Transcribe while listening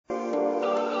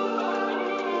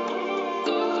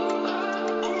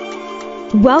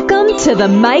Welcome to the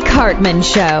Mike Hartman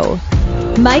Show.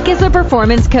 Mike is a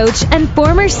performance coach and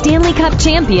former Stanley Cup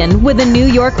champion with the New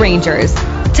York Rangers.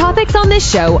 Topics on this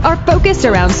show are focused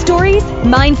around stories,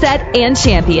 mindset, and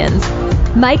champions.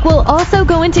 Mike will also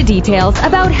go into details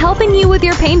about helping you with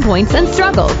your pain points and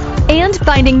struggles and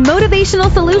finding motivational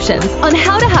solutions on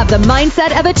how to have the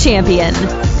mindset of a champion.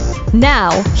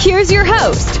 Now, here's your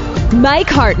host, Mike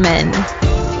Hartman.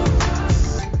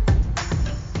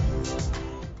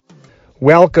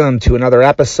 Welcome to another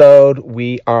episode.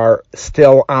 We are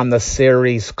still on the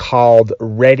series called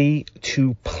Ready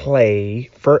to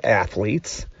Play for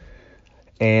Athletes.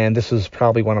 And this is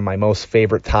probably one of my most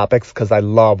favorite topics because I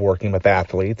love working with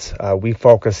athletes. We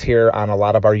focus here on a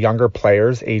lot of our younger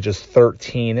players, ages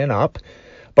 13 and up.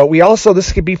 But we also,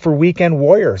 this could be for weekend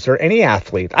warriors or any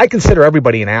athlete. I consider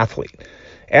everybody an athlete.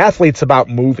 Athlete's about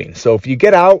moving. So if you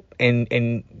get out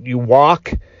and you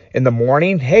walk in the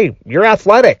morning, hey, you're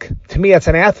athletic. To me, that's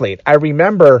an athlete. I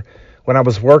remember when I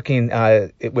was working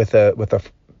with a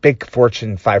big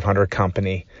Fortune 500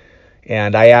 company,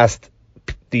 and I asked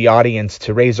the audience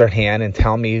to raise their hand and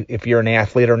tell me if you're an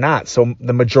athlete or not. So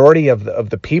the majority of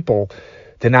the people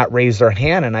did not raise their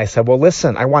hand, and I said, well,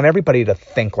 listen, I want everybody to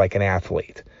think like an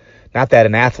athlete. Not that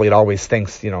an athlete always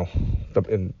thinks,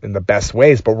 in the best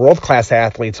ways, but world-class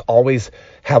athletes always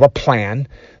have a plan.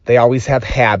 They always have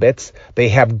habits. They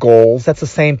have goals. That's the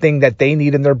same thing that they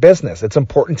need in their business. It's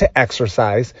important to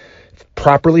exercise,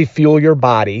 properly fuel your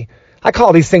body. I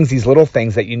call these things these little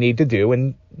things that you need to do,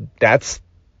 and that's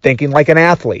thinking like an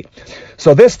athlete.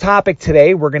 So this topic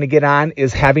today we're going to get on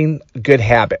is having good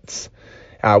habits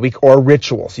or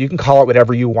rituals. You can call it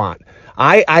whatever you want.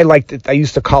 I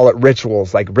used to call it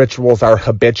rituals, like rituals are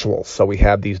habituals. So we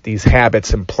have these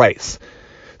habits in place.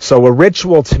 So a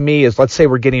ritual to me is, let's say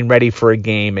we're getting ready for a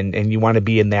game and you want to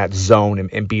be in that zone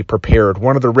and be prepared.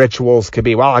 One of the rituals could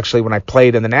be, well, actually, when I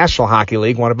played in the National Hockey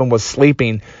League, one of them was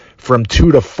sleeping from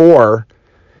 2 to 4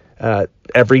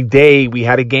 every day we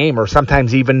had a game, or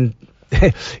sometimes even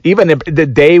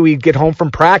the day we get home from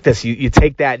practice, you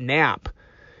take that nap.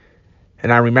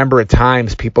 And I remember at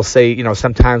times people say,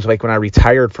 sometimes like when I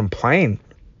retired from playing,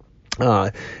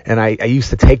 and I used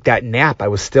to take that nap, I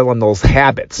was still in those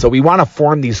habits. So we want to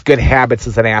form these good habits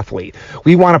as an athlete.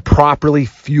 We want to properly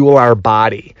fuel our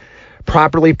body,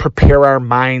 properly prepare our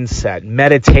mindset,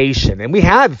 meditation. And we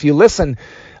have, if you listen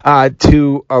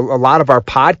to a lot of our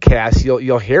podcasts,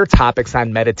 you'll hear topics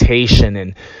on meditation.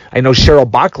 And I know Cheryl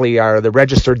Buckley, the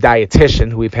registered dietitian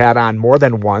who we've had on more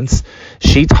than once,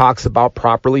 she talks about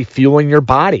properly fueling your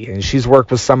body. And she's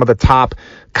worked with some of the top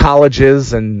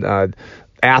colleges and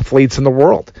athletes in the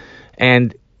world.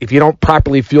 And if you don't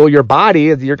properly fuel your body,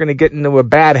 you're going to get into a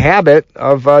bad habit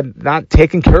of not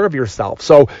taking care of yourself.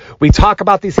 So we talk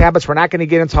about these habits. We're not going to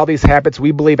get into all these habits.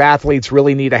 We believe athletes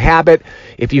really need a habit.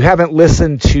 If you haven't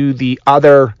listened to the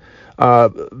other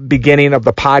beginning of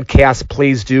the podcast,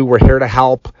 please do. We're here to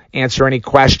help answer any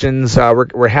questions.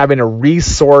 We're having a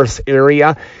resource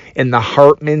area in the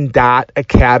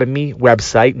Hartman.Academy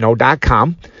website,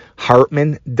 no.com,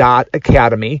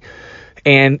 Hartman.Academy.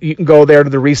 And you can go there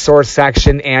to the resource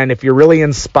section. And if you're really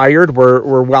inspired,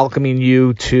 we're welcoming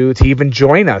you to even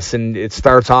join us. And it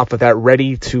starts off with that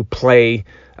Ready to Play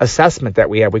assessment that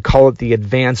we have. We call it the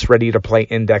Advanced Ready to Play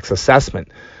Index Assessment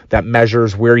that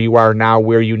measures where you are now,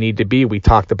 where you need to be. We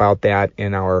talked about that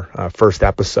in our first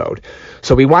episode.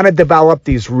 So we want to develop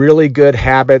these really good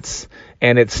habits,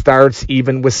 and it starts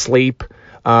even with sleep.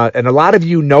 And a lot of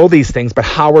you know these things, but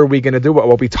how are we going to do it?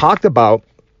 Well, we talked about,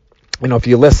 if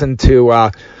you listen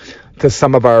to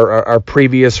some of our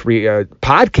previous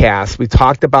podcasts, we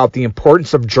talked about the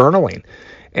importance of journaling,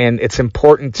 and it's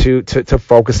important to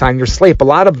focus on your sleep. A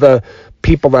lot of the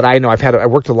people that I know, I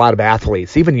worked with a lot of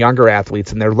athletes, even younger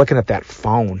athletes, and they're looking at that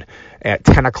phone at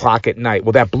 10 o'clock at night.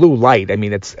 Well, that blue light,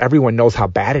 everyone knows how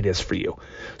bad it is for you.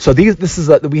 So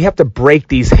we have to break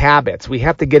these habits. We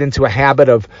have to get into a habit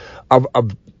of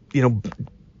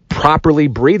properly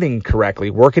breathing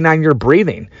correctly, working on your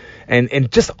breathing,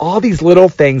 and just all these little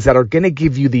things that are going to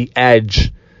give you the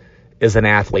edge as an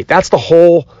athlete. That's the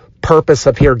whole purpose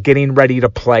of here getting ready to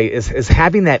play is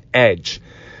having that edge.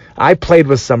 I played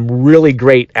with some really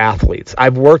great athletes.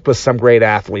 I've worked with some great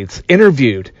athletes,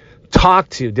 interviewed,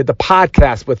 talked to, did the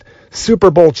podcast with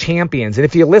Super Bowl champions. And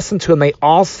if you listen to them, they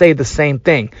all say the same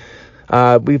thing.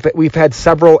 We've had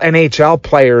several NHL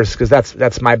players, because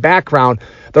that's my background.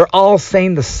 They're all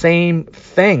saying the same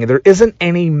thing. There isn't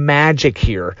any magic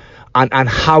here on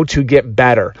how to get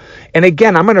better. And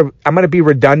again, I'm gonna be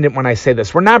redundant when I say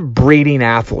this. We're not breeding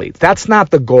athletes. That's not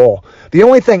the goal. The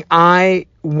only thing I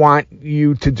want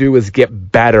you to do is get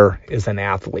better as an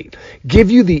athlete.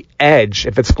 Give you the edge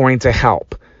if it's going to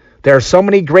help. There are so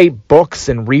many great books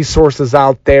and resources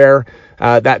out there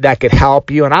that could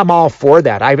help you, and I'm all for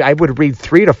that. I would read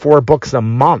 3 to 4 books a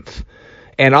month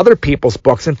and other people's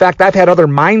books. In fact, I've had other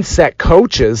mindset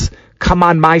coaches come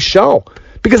on my show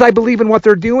because I believe in what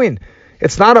they're doing.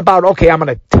 It's not about, okay, I'm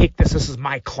going to take this. This is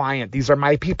my client. These are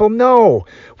my people. No,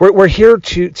 we're here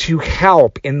to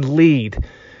help and lead.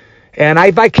 And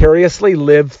I vicariously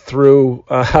live through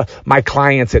my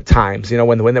clients at times. You know,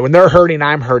 when they're hurting,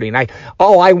 I'm hurting.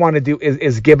 All I want to do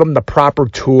is give them the proper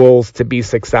tools to be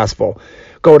successful.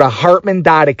 Go to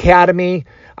Hartman.Academy.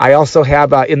 I also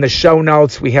have in the show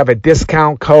notes, we have a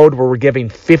discount code where we're giving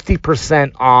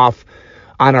 50% off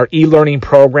on our e-learning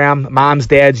program. Moms,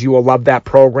 dads, you will love that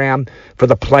program. For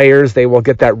the players, they will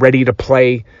get that ready to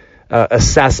play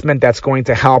assessment that's going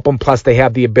to help them. Plus, they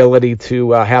have the ability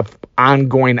to have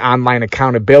ongoing online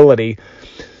accountability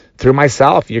through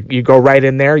myself. You go right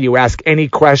in there. You ask any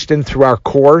question through our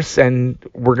course, and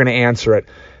we're going to answer it.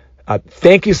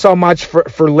 Thank you so much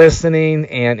for listening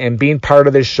and being part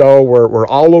of this show. We're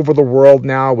all over the world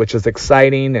now, which is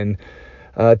exciting, and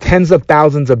tens of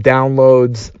thousands of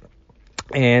downloads.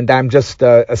 And I'm just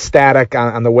ecstatic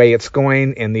on the way it's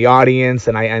going and the audience,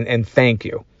 and thank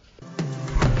you.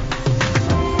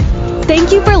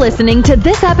 Thank you for listening to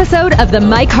this episode of The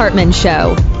Mike Hartman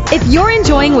Show. If you're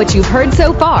enjoying what you've heard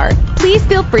so far, please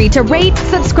feel free to rate,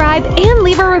 subscribe, and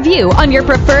leave a review on your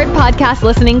preferred podcast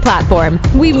listening platform.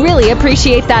 We really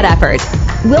appreciate that effort.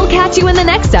 We'll catch you in the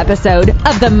next episode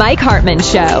of The Mike Hartman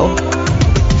Show.